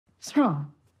What's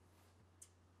wrong?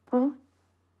 Hmm?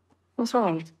 What's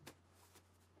wrong?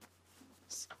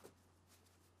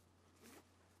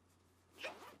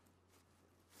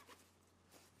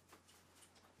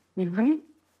 You ready?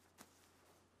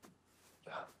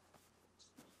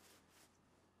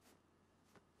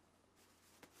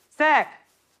 Zach,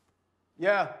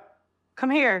 Yeah. come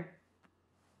here.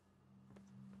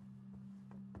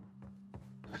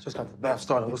 I just got the bath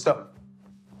started. What's up?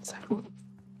 Zach.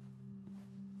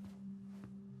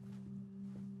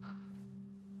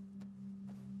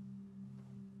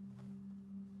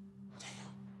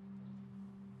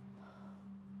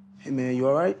 Hey, man, you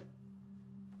all right?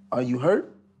 Are you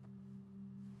hurt?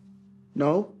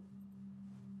 No?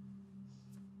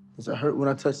 Does it hurt when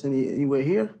I touch anywhere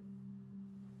here?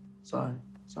 Sorry.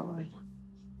 It's all right.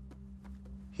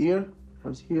 Here?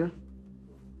 Hurts here?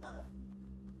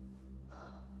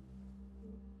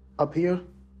 Up here?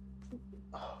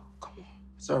 Oh, come on.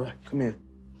 It's all right. Come here.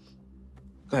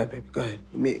 Go ahead, baby. Go ahead.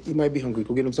 You might be hungry.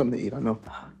 Go get him something to eat. I know.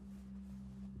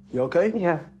 You okay?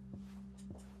 Yeah.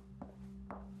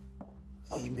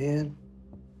 Hey, man.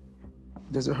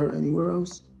 Does it hurt anywhere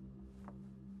else?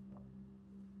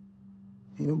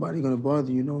 Ain't nobody gonna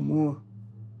bother you no more.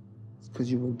 It's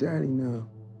because you're with daddy now.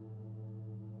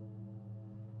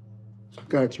 I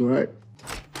got you, right?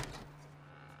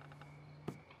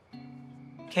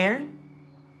 Karen?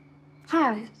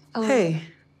 Hi. Hey.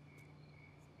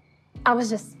 I was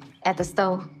just at the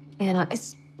store, and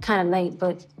it's kind of late,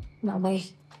 but my way,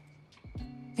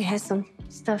 they had some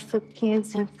stuff for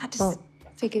kids, and I just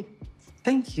figured,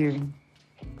 Thank you.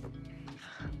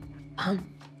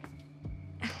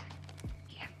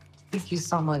 Thank you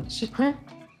so much. huh?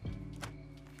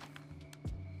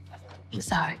 I'm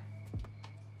sorry.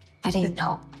 I didn't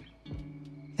know.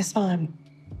 It's fine.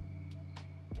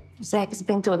 Zach has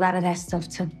been through a lot of that stuff,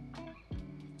 too.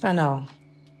 I know.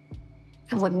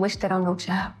 I wouldn't wish that on no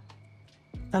child.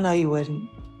 I know you wouldn't.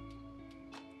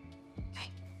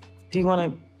 Do you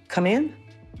want to come in?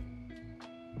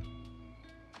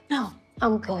 No,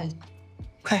 I'm good.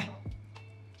 Okay.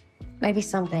 Maybe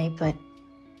someday, but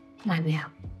not now.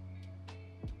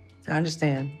 I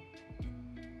understand.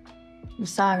 I'm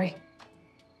sorry.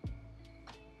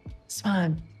 It's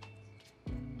fine.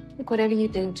 Look, whatever you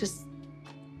do, just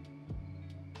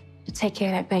take care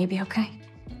of that baby, okay?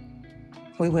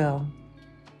 We will.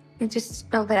 And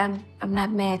just know that I'm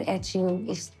not mad at you.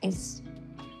 It's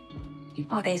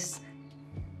all this.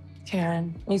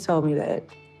 Karen, you told me that.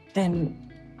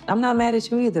 And I'm not mad at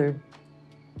you either.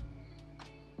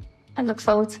 I look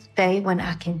forward to the day when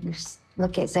I can just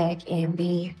look at Zach and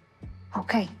be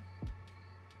okay.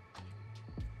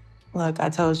 Look, I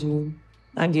told you,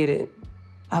 I get it.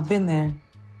 I've been there.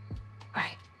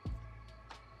 Right.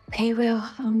 Okay, well,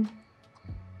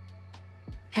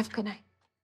 have a good night.